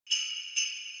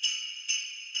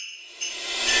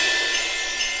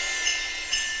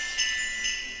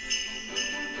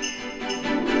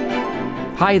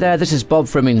Hi there, this is Bob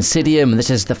from INSYDIUM.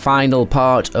 This is the final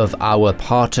part of our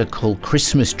particle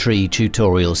Christmas tree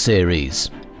tutorial series.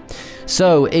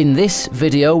 So in this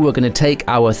video we're going to take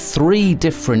our 3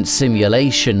 different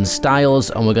simulation styles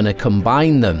and we're going to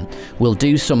combine them. We'll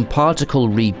do some particle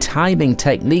retiming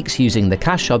techniques using the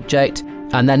cache object,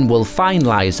 and then we'll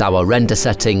finalize our render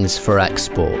settings for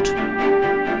export.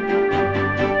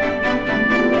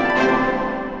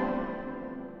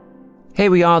 Here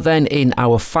we are then in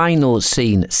our final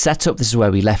scene setup. This is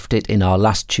where we left it in our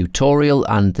last tutorial,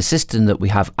 and the system that we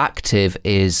have active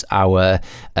is our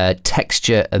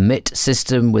texture emit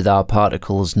system with our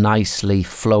particles nicely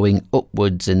flowing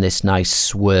upwards in this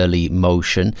nice swirly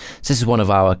motion. So this is one of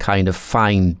our kind of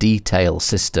fine detail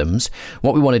systems.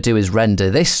 What we want to do is render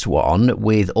this one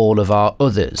with all of our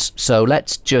others. So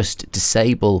let's just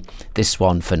disable this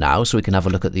one for now so we can have a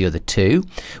look at the other 2.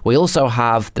 We also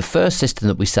have the first system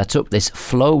that we set up, this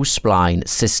flow spline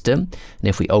system, and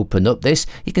if we open up this,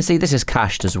 you can see this is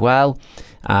cached as well,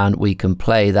 and we can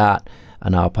play that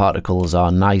and our particles are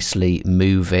nicely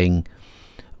moving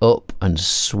up and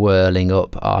swirling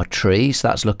up our tree. So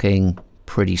that's looking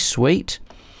pretty sweet.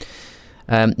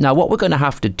 Now what we're going to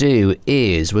have to do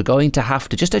is we're going to have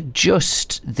to just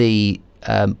adjust the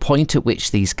point at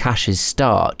which these caches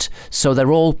start so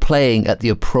they're all playing at the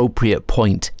appropriate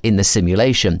point in the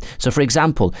simulation. So for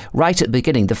example, right at the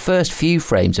beginning, the first few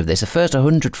frames of this, the first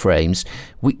 100 frames,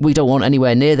 we don't want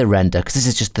anywhere near the render because this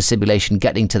is just the simulation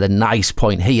getting to the nice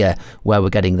point here where we're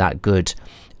getting that good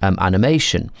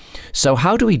animation. So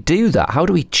how do we do that? How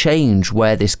do we change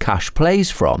where this cache plays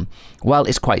from? Well,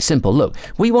 it's quite simple. Look,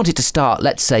 we want it to start,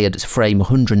 let's say, at frame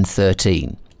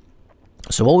 113.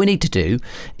 So all we need to do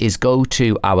is go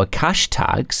to our cache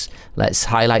tags, let's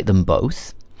highlight them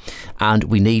both, and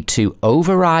we need to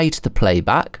override the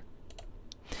playback.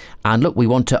 And look, we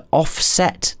want to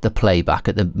offset the playback.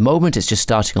 At the moment it's just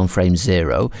starting on frame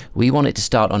 0. We want it to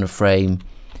start on a frame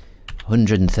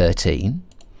 113.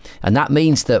 And that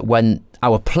means that when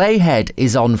our playhead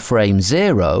is on frame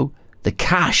 0, the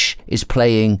cache is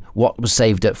playing what was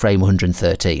saved at frame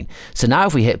 113. So now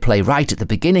if we hit play right at the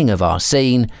beginning of our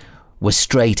scene, we're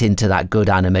straight into that good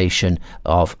animation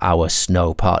of our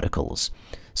snow particles.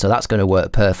 So that's going to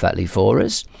work perfectly for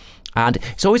us. And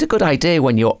it's always a good idea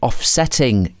when you're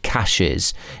offsetting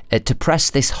caches to press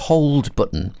this hold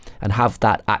button and have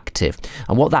that active.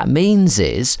 And what that means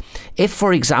is, if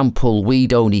for example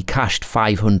we'd only cached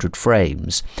 500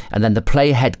 frames and then the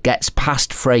playhead gets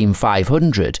past frame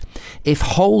 500, if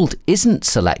hold isn't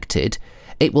selected,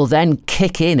 it will then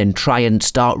kick in and try and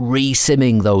start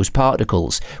re-simming those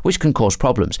particles, which can cause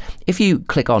problems. If you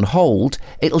click on hold,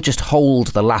 it'll just hold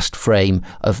the last frame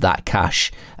of that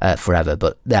cache forever.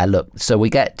 But there, look, so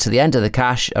we get to the end of the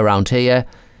cache around here,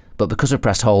 but because we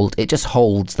pressed hold, it just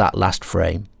holds that last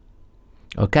frame.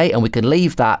 Okay, and we can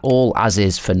leave that all as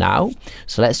is for now.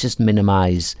 So let's just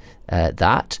minimize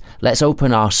that. Let's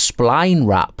open our spline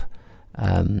wrap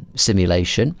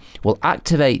simulation. We'll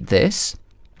activate this.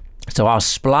 So our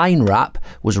spline wrap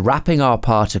was wrapping our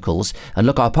particles, and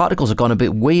look, our particles have gone a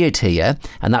bit weird here,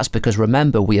 and that's because,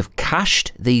 remember, we have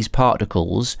cached these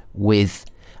particles with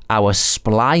our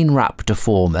spline wrap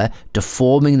deformer,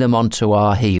 deforming them onto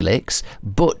our helix,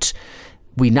 but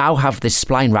we now have this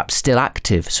spline wrap still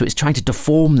active, so it's trying to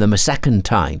deform them a second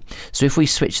time. So if we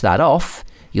switch that off,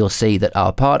 you'll see that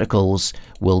our particles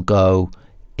will go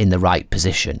in the right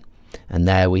position, and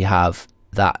there we have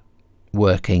that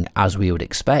working as we would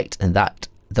expect, and that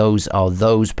those are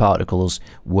those particles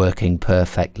working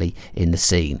perfectly in the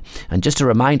scene. And just to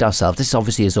remind ourselves, this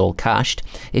obviously is all cached.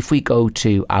 If we go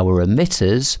to our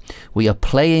emitters, we are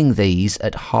playing these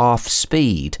at half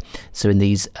speed. So in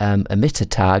these emitter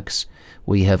tags,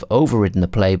 we have overridden the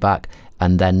playback,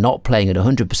 and they're not playing at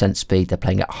 100% speed, they're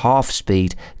playing at half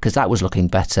speed because that was looking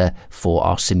better for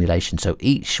our simulation. So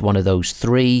each one of those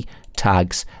 3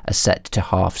 tags are set to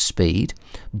half speed,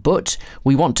 but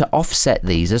we want to offset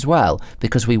these as well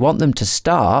because we want them to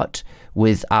start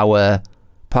with our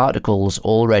particles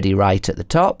already right at the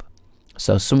top.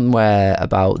 So somewhere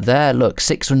about there, look,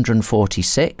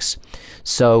 646.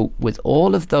 So with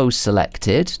all of those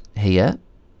selected here,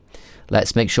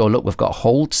 let's make sure, look, we've got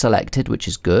hold selected, which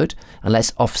is good, and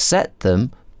let's offset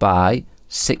them by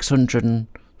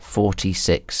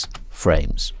 646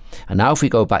 frames. And now if we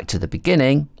go back to the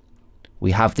beginning,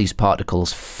 we have these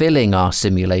particles filling our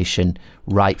simulation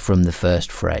right from the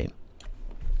first frame.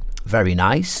 Very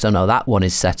nice. So now that one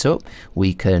is set up,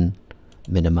 we can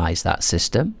minimize that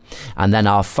system. And then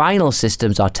our final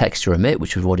systems are texture emit,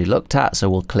 which we've already looked at, so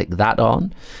we'll click that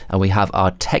on, and we have our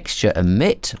texture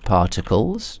emit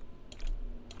particles.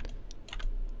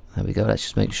 There we go. Let's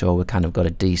just make sure we've kind of got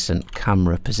a decent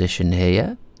camera position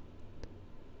here.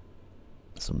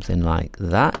 Something like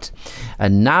that.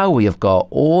 And now we have got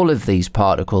all of these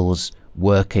particles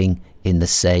working in the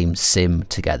same sim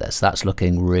together. So that's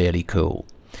looking really cool.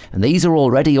 And these are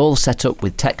already all set up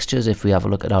with textures. If we have a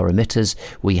look at our emitters,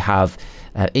 we have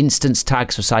instance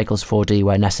tags for Cycles 4D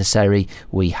where necessary.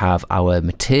 We have our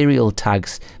material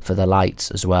tags for the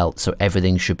lights as well. So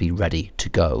everything should be ready to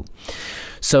go.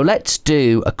 So let's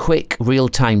do a quick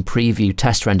real-time preview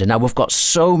test render. Now we've got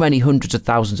so many hundreds of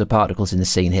thousands of particles in the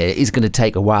scene here. It's going to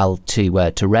take a while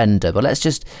to render, but let's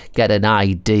just get an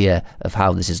idea of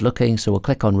how this is looking. So we'll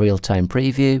click on real-time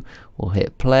preview. We'll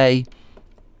hit play.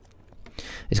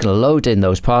 It's going to load in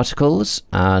those particles,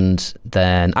 and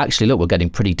then actually look, we're getting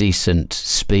pretty decent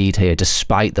speed here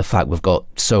despite the fact we've got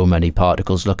so many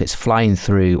particles. Look, it's flying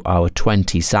through our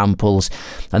 20 samples,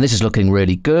 and this is looking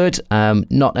really good.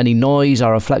 Not any noise,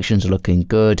 our reflections are looking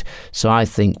good, so I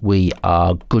think we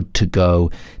are good to go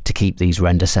to keep these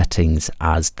render settings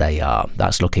as they are.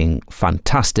 That's looking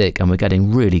fantastic, and we're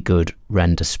getting really good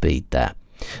render speed there.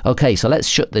 Okay, so let's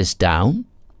shut this down.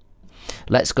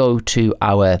 Let's go to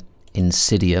our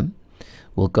INSYDIUM.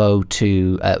 We'll go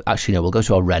to actually no, we'll go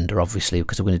to our render, obviously,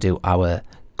 because we're going to do our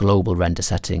global render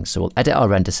settings. So we'll edit our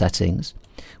render settings.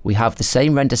 We have the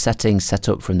same render settings set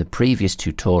up from the previous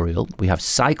tutorial. We have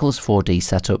Cycles 4D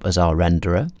set up as our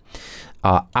renderer.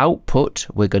 Our output,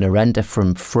 we're going to render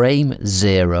from frame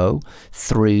 0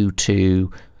 through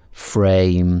to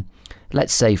frame,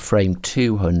 let's say frame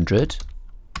 200,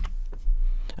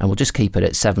 and we'll just keep it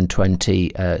at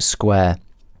 720 square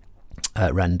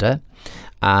render.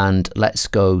 And let's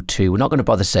go to, we're not going to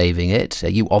bother saving it.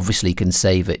 You obviously can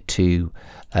save it to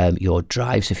your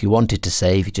drive. So if you wanted to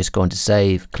save, you just go into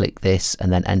save, click this,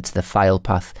 and then enter the file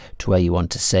path to where you want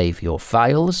to save your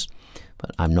files.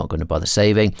 But I'm not going to bother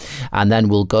saving. And then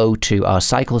we'll go to our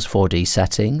Cycles 4D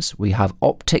settings. We have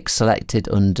optics selected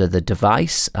under the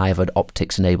device. I have an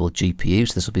optics enabled GPU,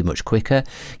 so this will be much quicker.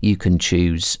 You can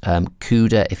choose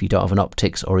CUDA if you don't have an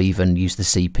optics, or even use the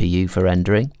CPU for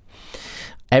rendering.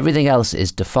 Everything else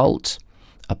is default,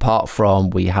 apart from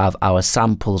we have our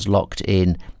samples locked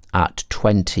in at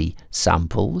 20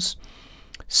 samples.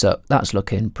 So that's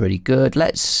looking pretty good.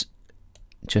 Let's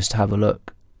just have a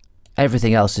look.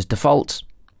 Everything else is default.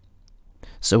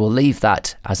 So we'll leave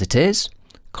that as it is.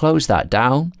 Close that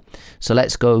down. So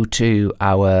let's go to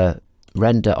our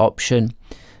render option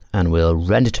and we'll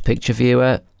render to picture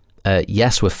viewer.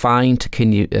 Yes, we're fine to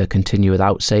continue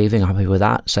without saving. I'm happy with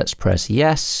that. So let's press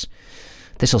yes.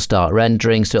 This will start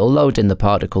rendering, so it'll load in the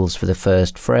particles for the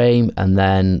first frame, and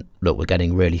then look, we're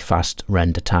getting really fast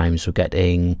render times. We're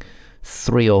getting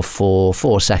 3 or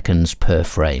 4 seconds per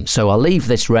frame. So I'll leave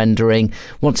this rendering.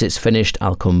 Once it's finished,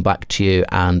 I'll come back to you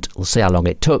and we'll see how long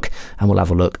it took, and we'll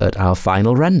have a look at our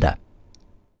final render.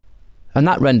 And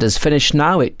that render's finished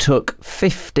now. It took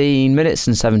 15 minutes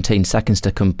and 17 seconds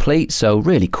to complete, so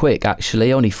really quick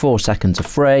actually, only 4 seconds a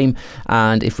frame.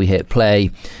 And if we hit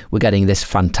play, we're getting this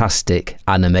fantastic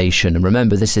animation. And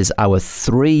remember, this is our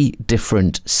 3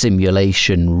 different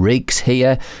simulation rigs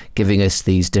here, giving us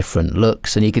these different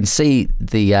looks. And you can see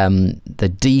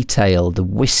the detail, the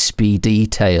wispy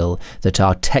detail that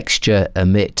our texture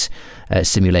emit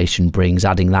simulation brings.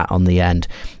 Adding that on the end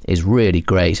is really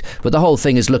great, but the whole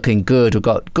thing is looking good. We've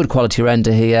got good quality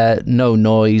render here, no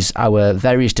noise. Our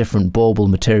various different bauble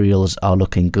materials are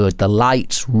looking good. The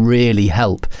lights really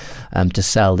help to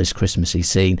sell this Christmassy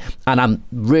scene, and I'm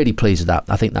really pleased with that.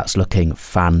 I think that's looking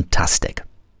fantastic.